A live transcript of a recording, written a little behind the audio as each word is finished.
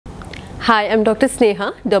Hi, I'm Dr.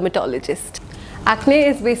 Sneha, dermatologist. Acne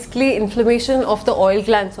is basically inflammation of the oil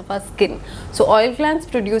glands of our skin. So oil glands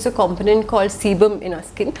produce a component called sebum in our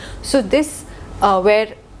skin. So this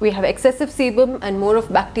where we have excessive sebum and more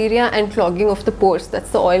of bacteria and clogging of the pores,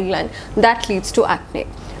 that's the oil gland, that leads to acne.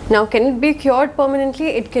 Now, can it be cured permanently?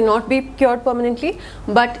 It cannot be cured permanently,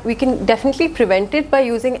 but we can definitely prevent it by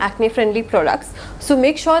using acne friendly products. So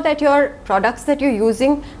make sure that your products that you're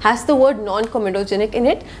using has the word non-comedogenic in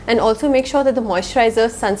it, and also make sure that the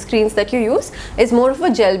moisturizers, sunscreens that you use is more of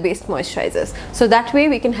a gel based moisturizers. So that way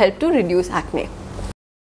we can help to reduce acne.